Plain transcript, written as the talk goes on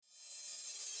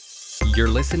You're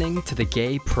listening to The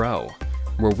Gay Pro,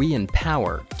 where we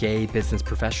empower gay business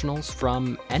professionals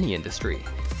from any industry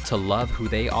to love who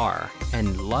they are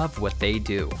and love what they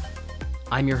do.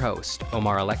 I'm your host,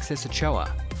 Omar Alexis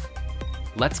Ochoa.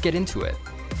 Let's get into it.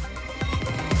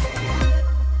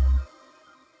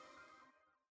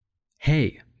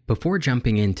 Hey, before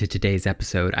jumping into today's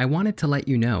episode, I wanted to let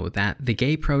you know that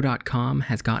thegaypro.com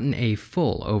has gotten a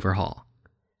full overhaul.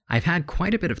 I've had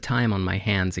quite a bit of time on my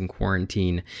hands in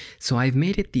quarantine, so I've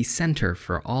made it the center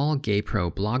for all Gay Pro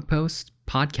blog posts,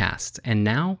 podcasts, and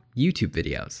now YouTube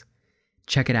videos.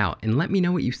 Check it out and let me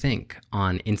know what you think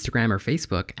on Instagram or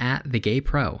Facebook at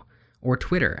thegaypro or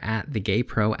Twitter at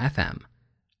thegayprofm.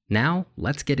 Now,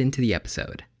 let's get into the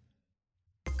episode.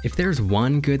 If there's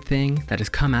one good thing that has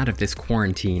come out of this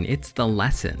quarantine, it's the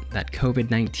lesson that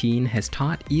COVID-19 has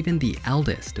taught even the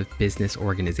eldest of business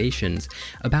organizations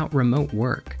about remote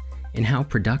work and how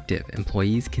productive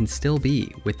employees can still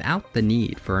be without the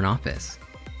need for an office.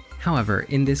 However,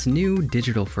 in this new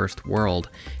digital-first world,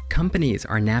 companies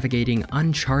are navigating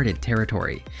uncharted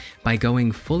territory by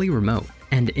going fully remote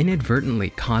and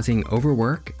inadvertently causing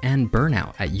overwork and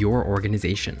burnout at your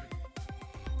organization.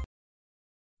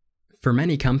 For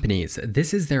many companies,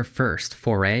 this is their first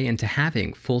foray into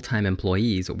having full-time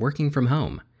employees working from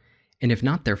home. And if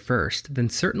not their first, then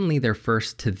certainly their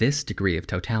first to this degree of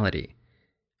totality.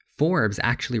 Forbes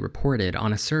actually reported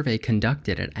on a survey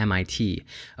conducted at MIT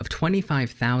of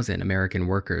 25,000 American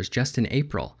workers just in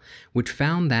April, which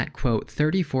found that, quote,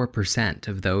 34%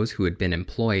 of those who had been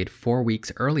employed 4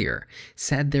 weeks earlier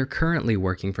said they're currently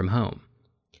working from home.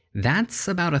 That's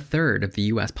about a third of the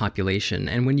US population,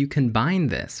 and when you combine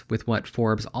this with what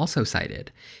Forbes also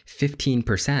cited,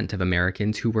 15% of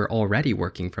Americans who were already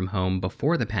working from home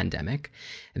before the pandemic,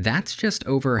 that's just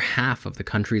over half of the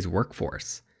country's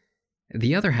workforce.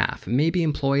 The other half may be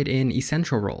employed in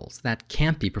essential roles that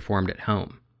can't be performed at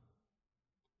home.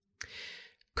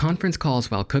 Conference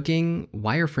calls while cooking,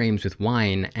 wireframes with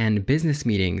wine, and business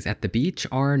meetings at the beach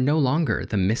are no longer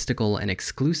the mystical and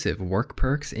exclusive work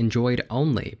perks enjoyed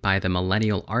only by the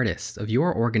millennial artists of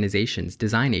your organization's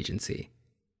design agency.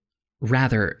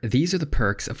 Rather, these are the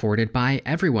perks afforded by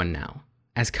everyone now,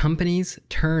 as companies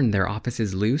turn their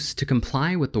offices loose to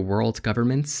comply with the world's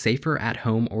government's safer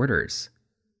at-home orders.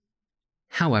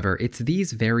 However, it's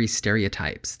these very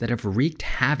stereotypes that have wreaked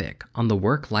havoc on the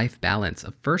work-life balance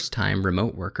of first-time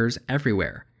remote workers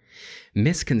everywhere.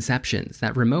 Misconceptions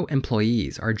that remote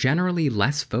employees are generally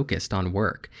less focused on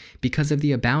work because of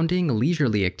the abounding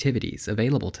leisurely activities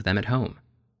available to them at home.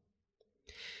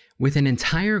 With an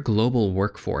entire global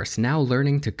workforce now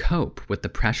learning to cope with the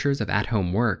pressures of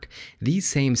at-home work, these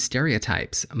same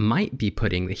stereotypes might be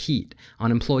putting the heat on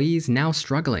employees now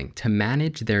struggling to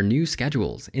manage their new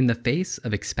schedules in the face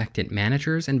of expectant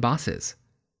managers and bosses.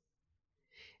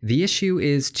 The issue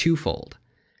is twofold: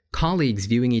 colleagues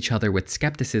viewing each other with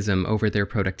skepticism over their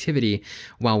productivity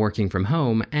while working from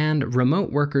home, and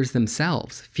remote workers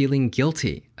themselves feeling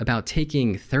guilty about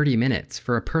taking 30 minutes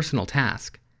for a personal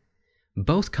task.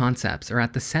 Both concepts are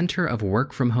at the center of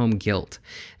work-from-home guilt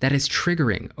that is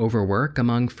triggering overwork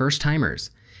among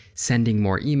first-timers, sending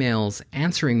more emails,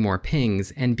 answering more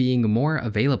pings, and being more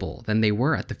available than they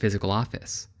were at the physical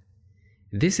office.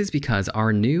 This is because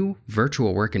our new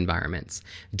virtual work environments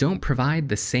don't provide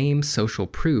the same social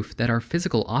proof that our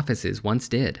physical offices once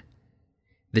did.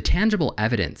 The tangible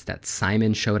evidence that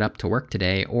Simon showed up to work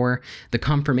today, or the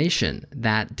confirmation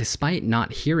that despite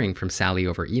not hearing from Sally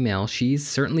over email, she's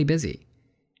certainly busy.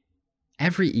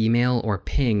 Every email or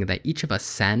ping that each of us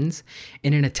sends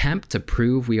in an attempt to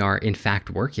prove we are in fact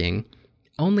working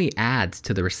only adds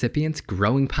to the recipient's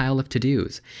growing pile of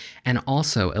to-dos and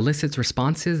also elicits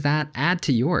responses that add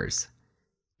to yours.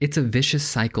 It's a vicious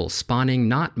cycle spawning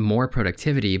not more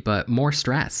productivity but more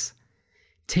stress.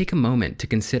 Take a moment to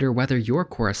consider whether your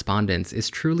correspondence is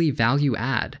truly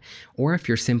value-add, or if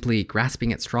you're simply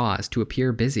grasping at straws to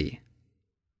appear busy.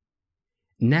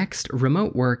 Next,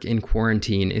 remote work in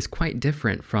quarantine is quite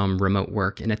different from remote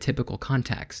work in a typical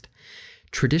context.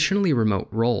 Traditionally remote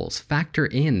roles factor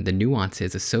in the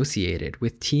nuances associated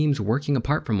with teams working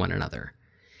apart from one another.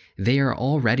 They are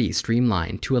already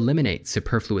streamlined to eliminate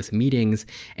superfluous meetings,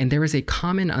 and there is a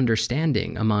common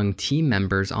understanding among team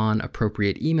members on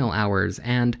appropriate email hours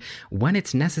and when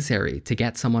it's necessary to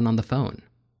get someone on the phone.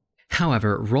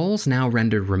 However, roles now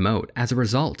rendered remote as a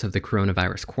result of the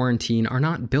coronavirus quarantine are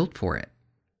not built for it.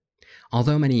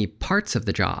 Although many parts of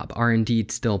the job are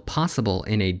indeed still possible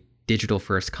in a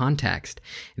digital-first context,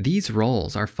 these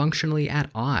roles are functionally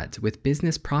at odds with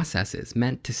business processes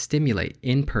meant to stimulate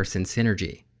in-person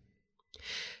synergy.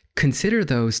 Consider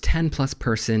those 10-plus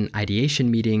person ideation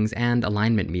meetings and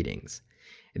alignment meetings.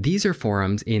 These are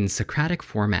forums in Socratic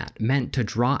format meant to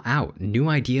draw out new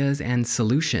ideas and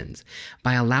solutions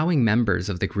by allowing members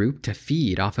of the group to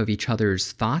feed off of each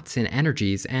other's thoughts and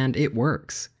energies, and it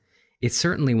works. It's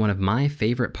certainly one of my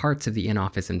favorite parts of the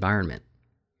in-office environment.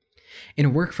 In a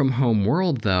work-from-home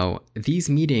world, though, these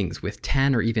meetings with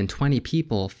 10 or even 20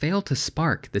 people fail to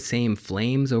spark the same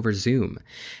flames over Zoom,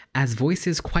 as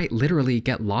voices quite literally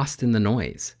get lost in the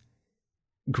noise.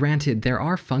 Granted, there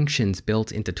are functions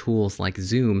built into tools like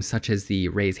Zoom, such as the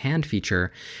raise hand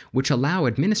feature, which allow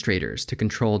administrators to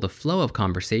control the flow of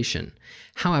conversation.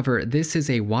 However, this is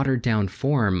a watered-down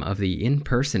form of the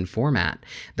in-person format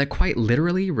that quite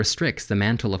literally restricts the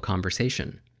mantle of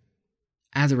conversation.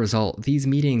 As a result, these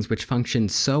meetings, which function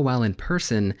so well in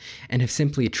person and have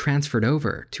simply transferred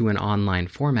over to an online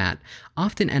format,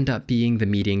 often end up being the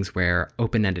meetings where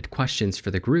open-ended questions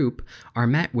for the group are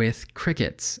met with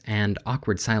crickets and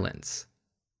awkward silence.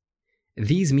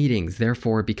 These meetings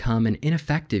therefore become an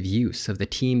ineffective use of the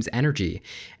team's energy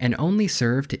and only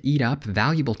serve to eat up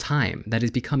valuable time that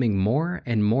is becoming more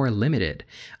and more limited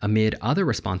amid other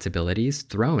responsibilities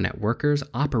thrown at workers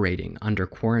operating under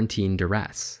quarantine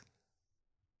duress.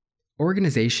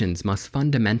 Organizations must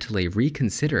fundamentally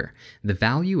reconsider the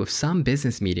value of some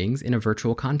business meetings in a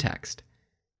virtual context.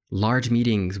 Large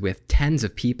meetings with tens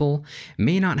of people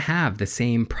may not have the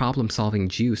same problem-solving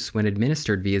juice when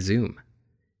administered via Zoom.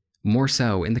 More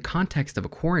so in the context of a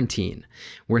quarantine,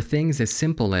 where things as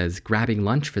simple as grabbing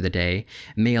lunch for the day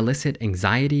may elicit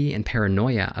anxiety and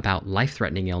paranoia about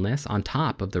life-threatening illness on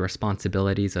top of the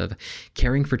responsibilities of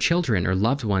caring for children or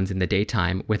loved ones in the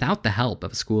daytime without the help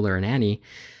of a school or a nanny.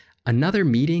 Another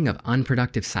meeting of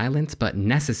unproductive silence but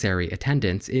necessary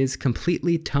attendance is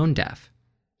completely tone-deaf.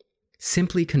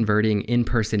 Simply converting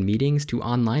in-person meetings to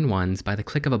online ones by the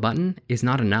click of a button is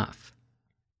not enough.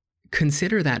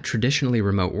 Consider that traditionally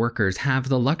remote workers have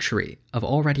the luxury of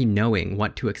already knowing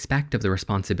what to expect of the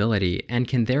responsibility and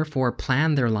can therefore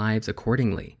plan their lives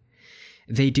accordingly.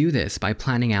 They do this by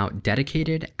planning out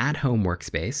dedicated at-home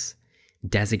workspace,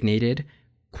 designated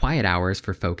quiet hours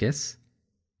for focus,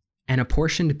 and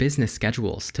apportioned business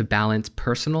schedules to balance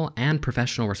personal and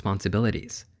professional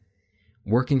responsibilities.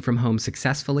 Working from home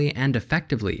successfully and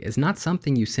effectively is not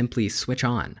something you simply switch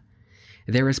on.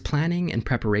 There is planning and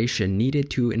preparation needed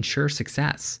to ensure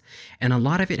success, and a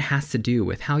lot of it has to do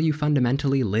with how you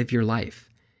fundamentally live your life.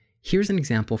 Here's an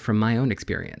example from my own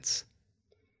experience.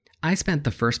 I spent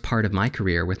the first part of my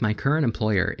career with my current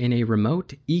employer in a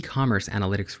remote e-commerce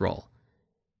analytics role.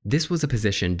 This was a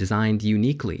position designed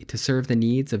uniquely to serve the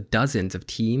needs of dozens of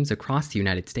teams across the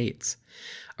United States,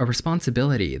 a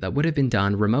responsibility that would have been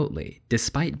done remotely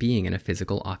despite being in a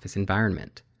physical office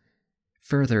environment.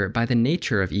 Further, by the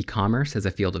nature of e-commerce as a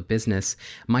field of business,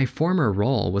 my former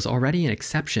role was already an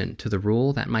exception to the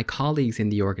rule that my colleagues in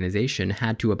the organization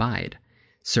had to abide,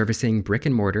 servicing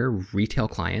brick-and-mortar retail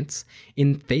clients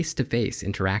in face-to-face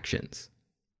interactions.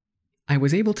 I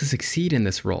was able to succeed in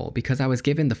this role because I was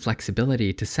given the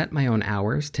flexibility to set my own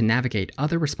hours to navigate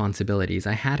other responsibilities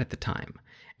I had at the time,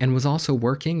 and was also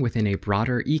working within a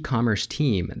broader e-commerce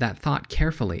team that thought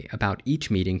carefully about each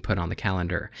meeting put on the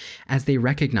calendar, as they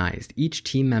recognized each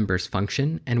team member's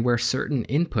function and where certain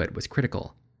input was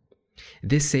critical.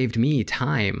 This saved me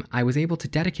time I was able to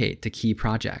dedicate to key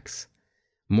projects.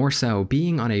 More so,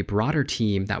 being on a broader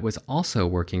team that was also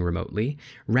working remotely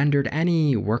rendered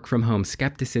any work-from-home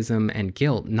skepticism and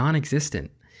guilt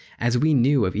non-existent, as we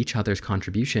knew of each other's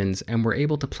contributions and were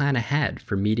able to plan ahead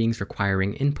for meetings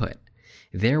requiring input.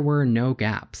 There were no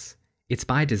gaps. It's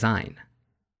by design.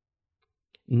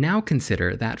 Now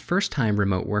consider that first-time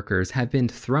remote workers have been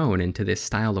thrown into this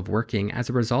style of working as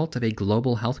a result of a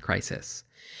global health crisis.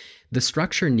 The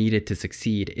structure needed to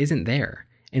succeed isn't there.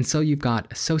 And so you've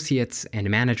got associates and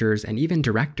managers and even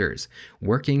directors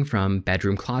working from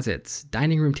bedroom closets,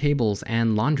 dining room tables,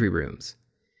 and laundry rooms.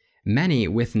 Many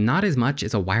with not as much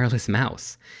as a wireless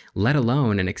mouse, let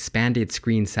alone an expanded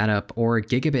screen setup or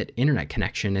gigabit internet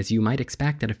connection as you might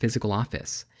expect at a physical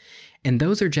office. And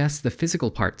those are just the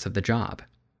physical parts of the job.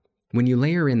 When you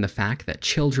layer in the fact that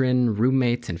children,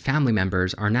 roommates, and family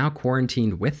members are now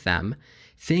quarantined with them,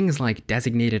 things like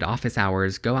designated office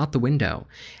hours go out the window,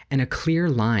 and a clear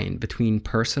line between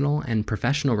personal and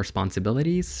professional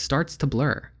responsibilities starts to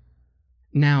blur.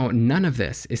 Now, none of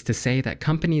this is to say that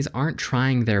companies aren't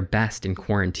trying their best in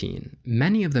quarantine.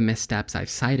 Many of the missteps I've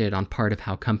cited on part of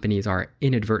how companies are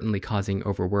inadvertently causing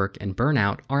overwork and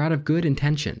burnout are out of good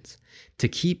intentions, to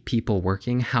keep people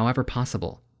working however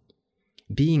possible.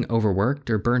 Being overworked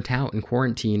or burnt out in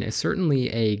quarantine is certainly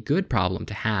a good problem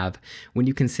to have when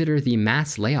you consider the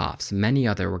mass layoffs many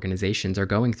other organizations are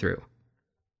going through.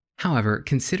 However,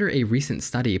 consider a recent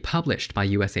study published by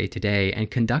USA Today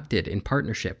and conducted in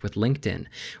partnership with LinkedIn,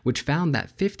 which found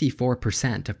that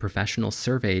 54% of professionals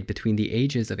surveyed between the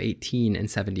ages of 18 and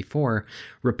 74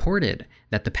 reported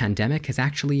that the pandemic has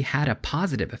actually had a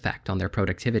positive effect on their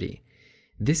productivity.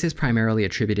 This is primarily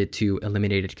attributed to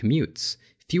eliminated commutes,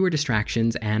 fewer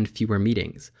distractions, and fewer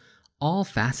meetings, all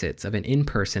facets of an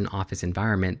in-person office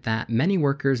environment that many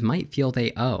workers might feel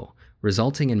they owe,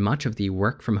 resulting in much of the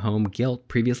work-from-home guilt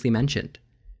previously mentioned.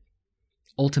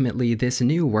 Ultimately, this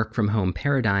new work-from-home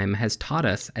paradigm has taught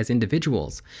us as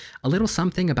individuals a little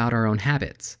something about our own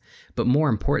habits, but more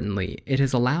importantly, it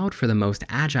has allowed for the most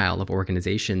agile of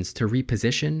organizations to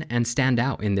reposition and stand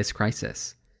out in this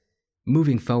crisis.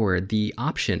 Moving forward, the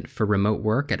option for remote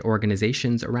work at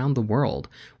organizations around the world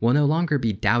will no longer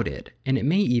be doubted, and it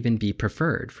may even be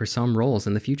preferred for some roles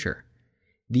in the future.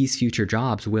 These future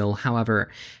jobs will, however,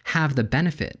 have the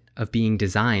benefit of being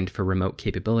designed for remote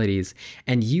capabilities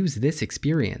and use this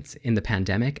experience in the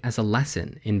pandemic as a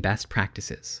lesson in best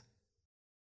practices.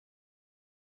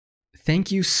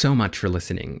 Thank you so much for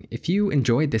listening. If you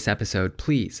enjoyed this episode,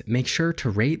 please make sure to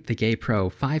rate The Gay Pro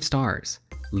 5 stars,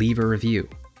 leave a review,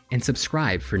 and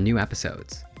subscribe for new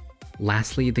episodes.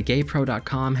 Lastly,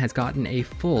 thegaypro.com has gotten a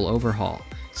full overhaul,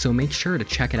 so make sure to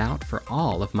check it out for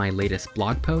all of my latest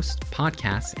blog posts,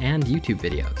 podcasts, and YouTube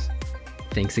videos.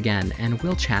 Thanks again, and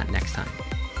we'll chat next time.